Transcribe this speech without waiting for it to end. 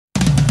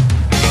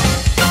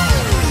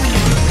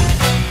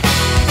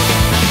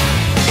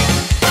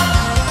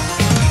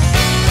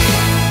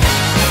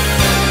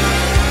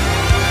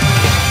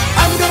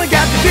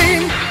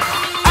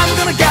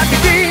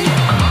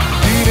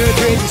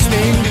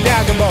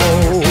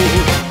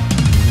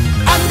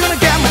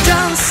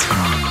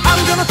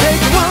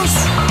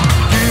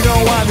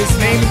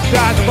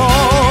Dragon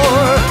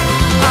Ball.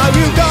 I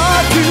will go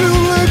to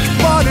look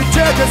for the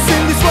treasures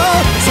in this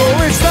world. So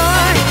it's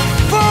time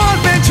for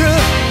adventure.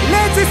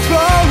 Let's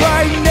explore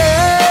right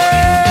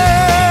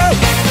now.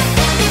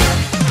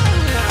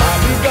 I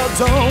will go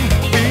home,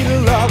 feel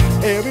love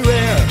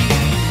everywhere.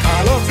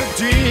 Colors of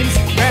dreams,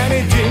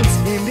 many dreams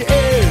in the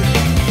air.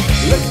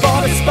 Look for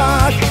the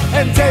spark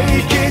and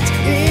take it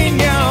in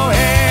your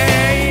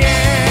hands.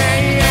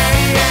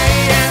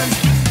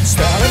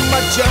 Starting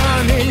my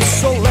journey,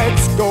 so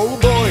let's go,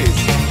 boys.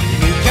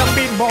 We can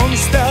be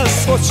monsters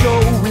for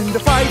show in the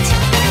fight.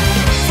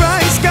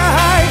 Fly sky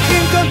high,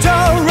 in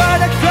control,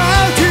 ride a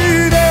cloud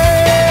today.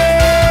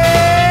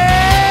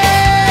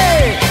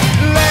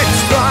 Let's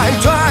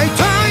try,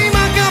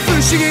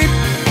 Makafushigi.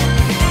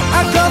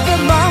 Across the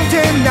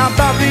mountain,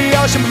 above the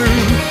ocean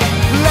blue.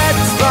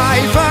 Let's fly,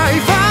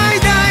 dive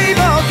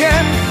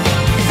again.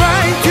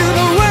 Flying to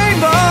the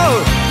rainbow,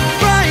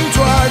 flying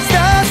towards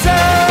the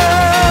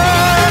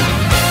sun.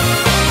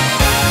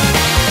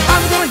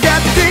 I'm gonna get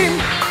the dream,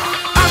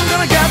 I'm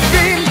gonna get the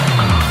dream.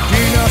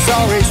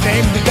 Dinosaur is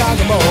named the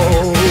Dragon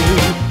Ball.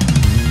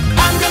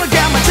 I'm gonna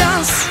get my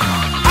chance,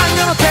 I'm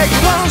gonna take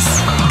it once.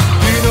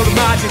 You know the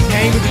magic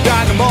name of the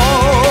Dragon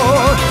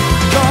Ball.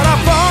 Gonna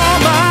follow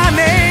my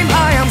name, I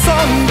am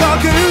Son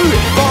Goku.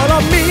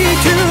 Follow me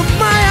to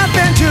my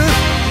adventure,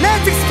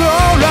 let's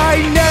explore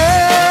right now.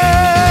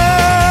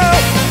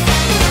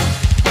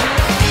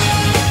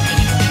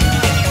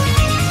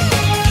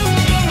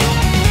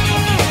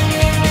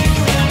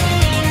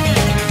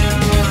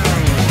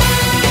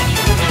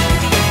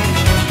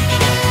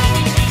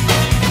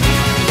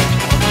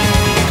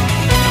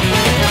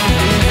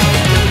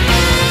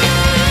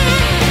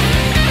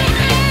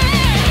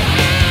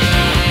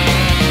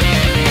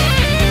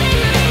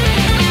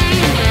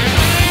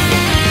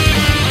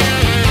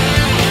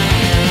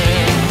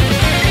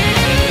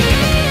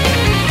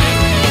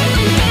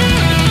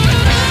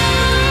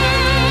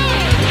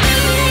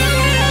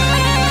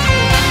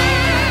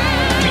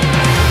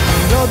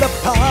 The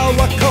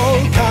power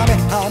called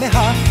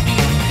Kamehameha.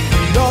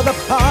 You know the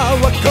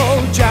power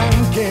called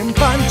Janken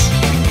Punch.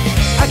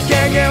 I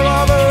can't get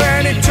over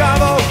any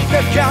trouble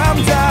that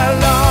comes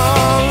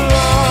along.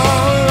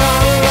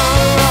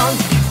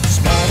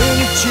 Smart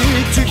and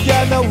cheat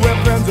together,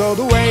 weapons all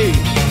the way.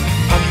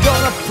 I'm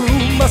gonna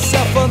prove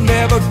myself, I'll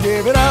never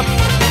give it up.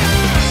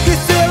 This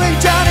stealing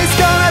John is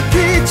gonna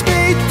teach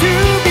me to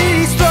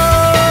be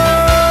strong.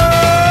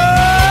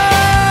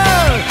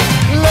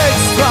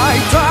 Let's try.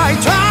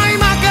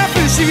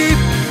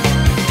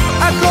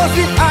 Across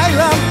the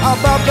island,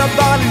 above the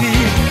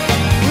valley.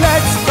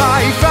 Let's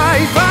fly,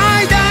 dive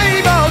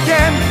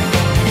again.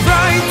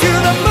 Fly to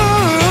the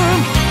moon,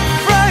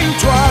 flying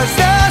towards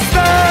the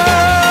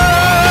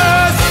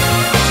stars.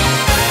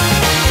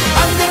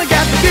 I'm gonna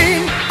get the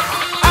dream,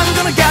 I'm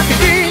gonna get the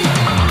dream.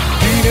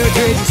 Dino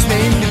Tracy's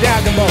named the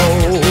Dragon Ball.